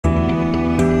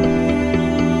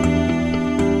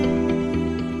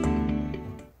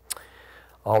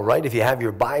All right, if you have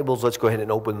your Bibles, let's go ahead and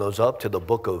open those up to the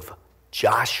book of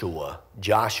Joshua.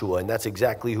 Joshua, and that's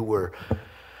exactly who we're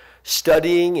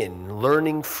studying and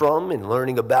learning from and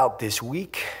learning about this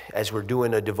week as we're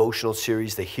doing a devotional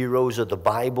series, The Heroes of the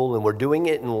Bible, and we're doing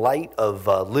it in light of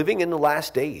living in the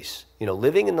last days. You know,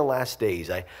 living in the last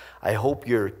days. I hope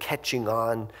you're catching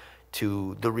on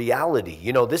to the reality.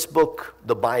 You know, this book,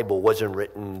 the Bible, wasn't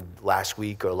written last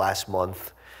week or last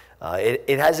month.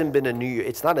 It hasn't been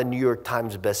it's not a New York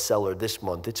Times bestseller this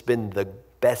month. It's been the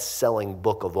best-selling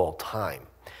book of all time.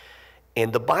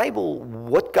 And the Bible,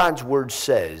 what God's word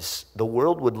says, the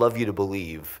world would love you to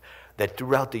believe that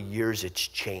throughout the years it's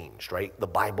changed, right? The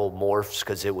Bible morphs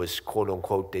because it was, quote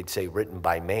unquote, they'd say written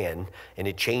by man, and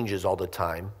it changes all the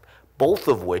time, both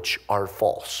of which are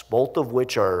false, both of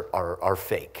which are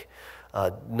fake.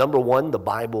 Number one, the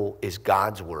Bible is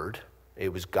God's word.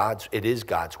 It is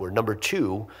God's word. Number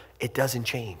two, it doesn't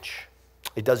change.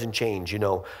 It doesn't change. You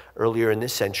know, earlier in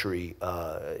this century,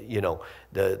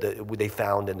 they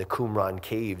found in the Qumran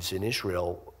caves in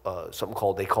Israel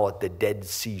something they call it the Dead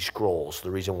Sea Scrolls. The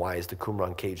reason why is the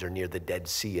Qumran caves are near the Dead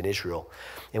Sea in Israel.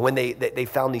 And when they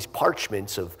found these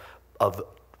parchments of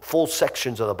full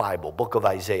sections of the Bible, book of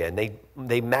Isaiah, and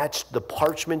they matched the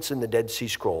parchments in the Dead Sea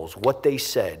Scrolls, what they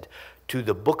said, to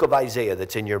the book of Isaiah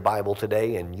that's in your Bible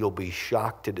today, and you'll be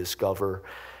shocked to discover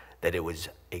that it was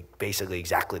basically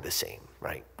exactly the same,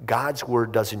 right? God's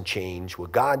word doesn't change.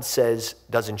 What God says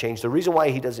doesn't change. The reason why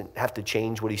he doesn't have to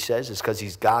change what he says is because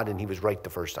he's God and he was right the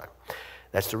first time.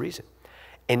 That's the reason.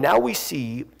 And now we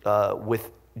see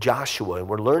with Joshua, and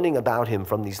we're learning about him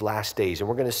from these last days, and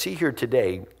we're going to see here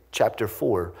today, chapter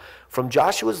 4, from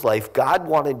Joshua's life, God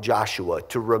wanted Joshua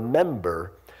to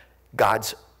remember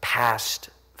God's past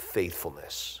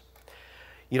faithfulness.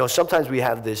 You know, sometimes we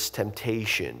have this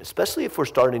temptation, especially if we're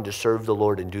starting to serve the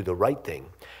Lord and do the right thing,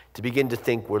 to begin to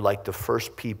think we're like the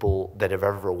first people that have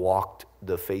ever walked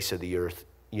the face of the earth,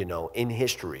 you know, in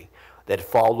history, that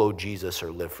followed Jesus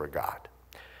or lived for God.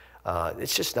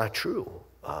 It's just not true.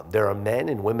 There are men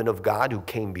and women of God who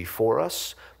came before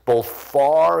us, both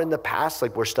far in the past,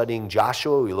 like we're studying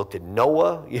Joshua, we looked at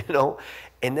Noah, you know,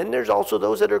 and then there's also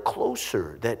those that are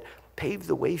closer, that paved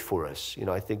the way for us. You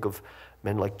know, I think of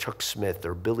men like Chuck Smith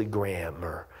or Billy Graham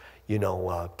or, you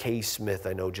know, Kay Smith,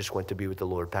 I know just went to be with the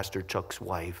Lord, Pastor Chuck's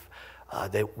wife.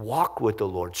 They walked with the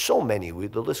Lord. So many,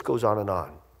 the list goes on and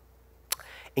on.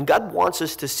 And God wants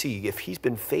us to see if he's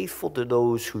been faithful to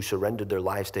those who surrendered their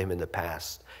lives to him in the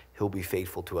past, he'll be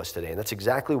faithful to us today. And that's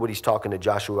exactly what he's talking to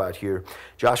Joshua out here.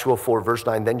 Joshua 4, verse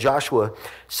 9, then Joshua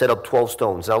set up 12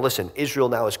 stones. Now listen, Israel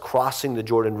now is crossing the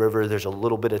Jordan River. There's a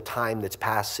little bit of time that's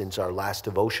passed since our last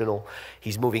devotional.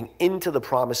 He's moving into the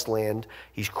promised land.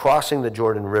 He's crossing the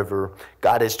Jordan River.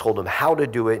 God has told him how to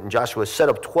do it. And Joshua set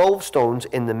up 12 stones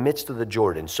in the midst of the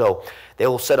Jordan. So they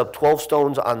will set up 12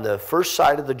 stones on the first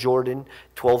side of the Jordan,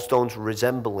 12 stones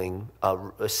resembling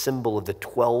a symbol of the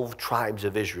 12 tribes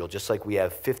of Israel, just like we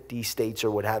have 50 states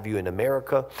or what have you in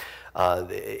America.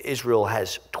 Israel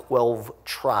has 12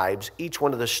 tribes. Each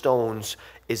one of the stones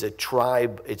is a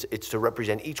tribe. It's to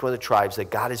represent each one of the tribes that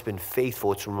God has been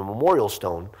faithful. It's from a memorial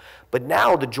stone. But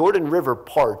now the Jordan River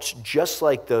parts, just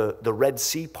like the Red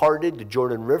Sea parted, the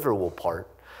Jordan River will part.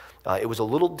 It was a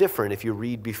little different if you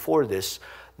read before this.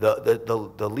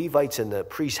 The Levites and the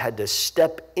priests had to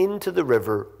step into the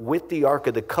river with the Ark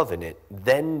of the Covenant,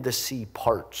 then the sea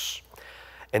parts.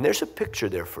 And there's a picture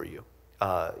there for you.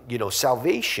 You know,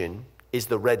 salvation is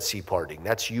the Red Sea parting.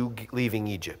 That's you leaving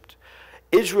Egypt.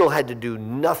 Israel had to do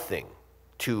nothing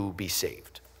to be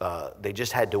saved. They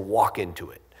just had to walk into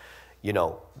it. You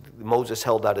know, Moses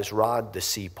held out his rod, the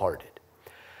sea parted.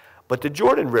 But the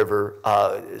Jordan River,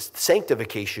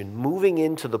 sanctification, moving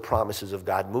into the promises of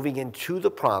God, moving into the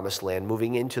promised land,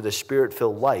 moving into the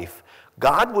spirit-filled life,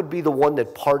 God would be the one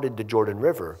that parted the Jordan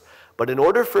River. But in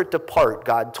order for it to part,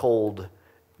 God told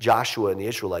Joshua and the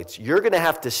Israelites, you're going to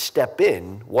have to step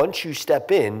in. Once you step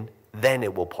in, then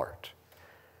it will part.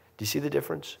 Do you see the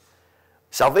difference?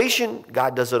 Salvation,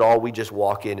 God does it all. We just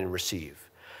walk in and receive.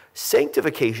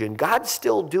 Sanctification, God's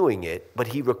still doing it, but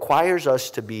he requires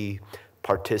us to be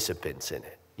participants in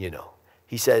it, you know.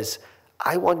 He says,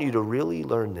 I want you to really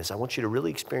learn this. I want you to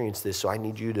really experience this, so I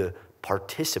need you to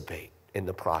participate in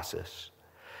the process.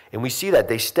 And we see that.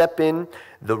 They step in,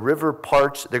 the river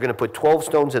parts. They're going to put 12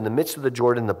 stones in the midst of the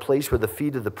Jordan, the place where the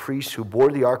feet of the priests who bore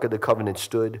the Ark of the Covenant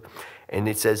stood. And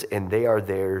it says, and they are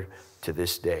there to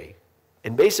this day.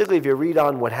 And basically, if you read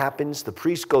on what happens, the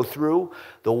priests go through,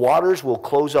 the waters will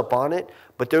close up on it,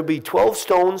 but there'll be 12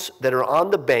 stones that are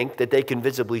on the bank that they can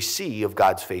visibly see of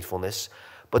God's faithfulness,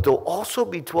 but there'll also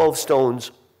be 12 stones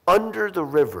under the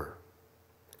river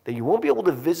that you won't be able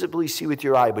to visibly see with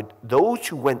your eye, but those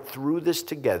who went through this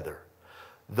together,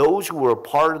 those who were a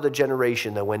part of the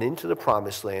generation that went into the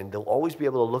promised land, they'll always be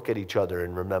able to look at each other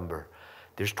and remember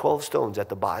there's 12 stones at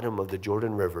the bottom of the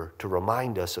Jordan River to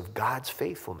remind us of God's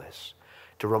faithfulness,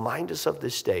 to remind us of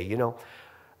this day. You know,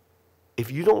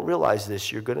 if you don't realize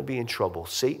this, you're going to be in trouble.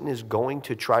 Satan is going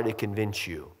to try to convince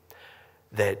you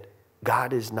that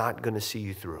God is not going to see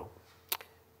you through.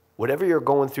 Whatever you're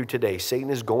going through today, Satan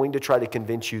is going to try to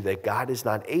convince you that God is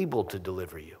not able to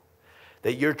deliver you,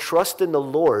 that your trust in the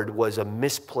Lord was a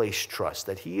misplaced trust,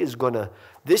 that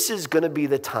this is going to be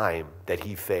the time that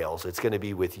he fails. It's going to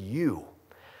be with you,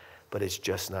 but it's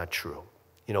just not true.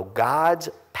 You know, God's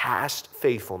past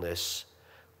faithfulness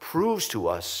proves to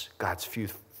us God's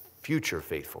future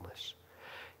faithfulness.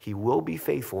 He will be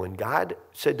faithful. And God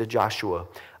said to Joshua,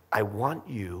 I want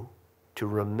you to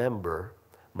remember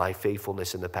my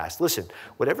faithfulness in the past. Listen,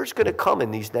 whatever's going to come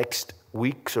in these next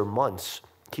weeks or months,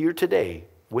 here today,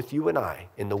 with you and I,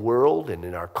 in the world and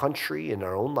in our country, in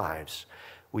our own lives,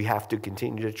 we have to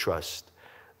continue to trust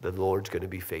the Lord's going to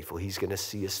be faithful. He's going to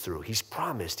see us through. He's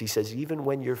promised. He says, even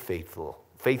when you're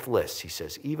faithless, he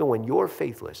says, even when you're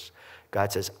faithless,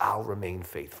 God says, I'll remain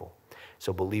faithful.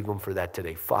 So believe him for that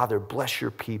today. Father, bless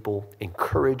your people.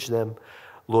 Encourage them.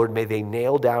 Lord, may they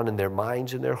nail down in their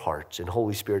minds and their hearts, and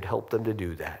Holy Spirit, help them to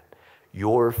do that.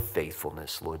 Your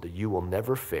faithfulness, Lord, that you will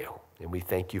never fail. And we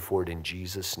thank you for it in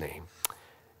Jesus' name.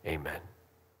 Amen.